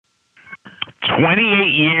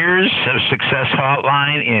28 years of Success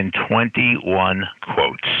Hotline in 21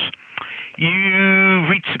 quotes. You've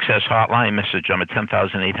reached Success Hotline message. I'm at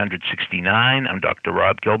 10,869. I'm Dr.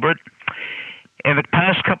 Rob Gilbert. In the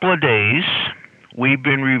past couple of days, we've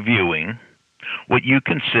been reviewing what you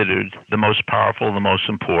considered the most powerful, the most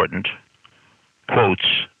important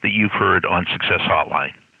quotes that you've heard on Success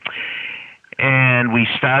Hotline. And we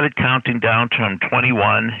started counting down from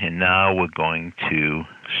 21, and now we're going to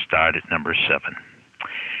start at number 7.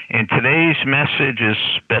 And today's message is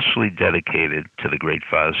specially dedicated to the great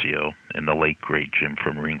Fazio and the late, great Jim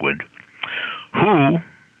from Ringwood, who,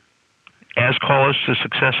 as callers to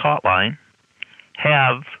Success Hotline,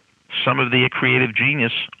 have some of their creative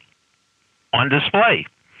genius on display.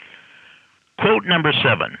 Quote number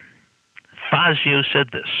 7. Fazio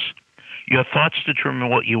said this: "Your thoughts determine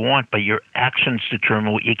what you want, but your actions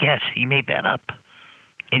determine what you get." He made that up.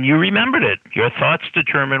 And you remembered it. Your thoughts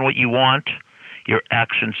determine what you want. Your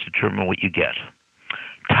actions determine what you get.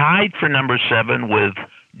 Tied for number 7 with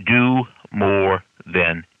do more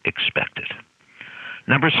than expected.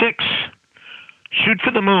 Number 6, shoot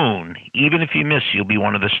for the moon. Even if you miss, you'll be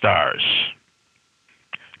one of the stars.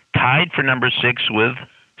 Tied for number 6 with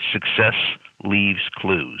success leaves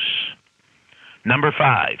clues. Number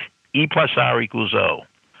 5, E plus R equals O.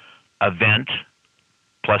 Event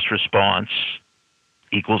plus response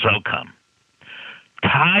equals outcome.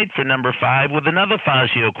 Tied for number 5 with another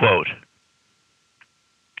Fazio quote.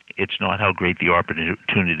 It's not how great the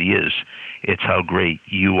opportunity is. It's how great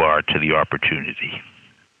you are to the opportunity.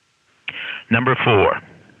 Number 4,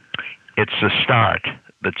 it's the start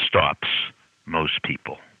that stops most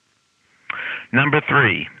people. Number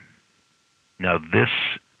 3, now this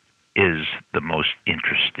is the most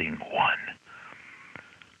interesting one.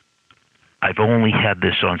 I've only had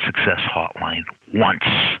this on Success Hotline once.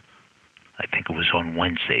 I think it was on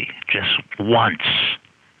Wednesday, just once.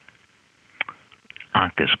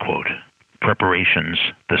 Anka's quote: "Preparation's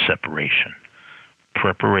the separation.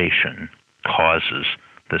 Preparation causes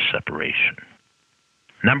the separation."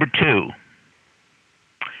 Number 2,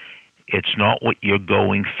 it's not what you're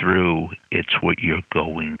going through, it's what you're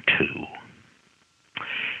going to.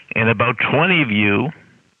 And about 20 of you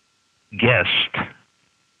guessed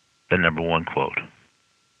the number 1 quote.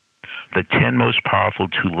 The 10 most powerful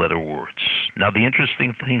 2-letter words. Now, the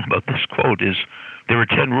interesting thing about this quote is there are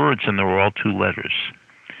 10 words and they're all 2 letters.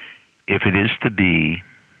 If it is to be,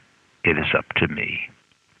 it is up to me.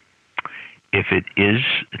 If it is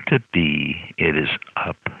to be, it is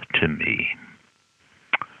up to me.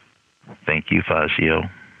 Thank you, Fazio.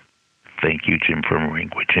 Thank you, Jim from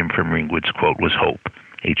Ringwood. Jim from Ringwood's quote was hope.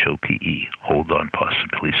 HOPE. Hold on,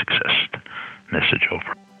 possibly success. Message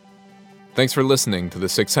over. Thanks for listening to the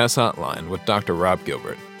Success Hotline with Dr. Rob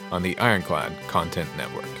Gilbert on the Ironclad Content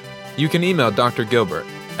Network. You can email Dr. Gilbert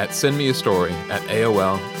at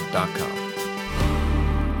sendmeastory@aol.com.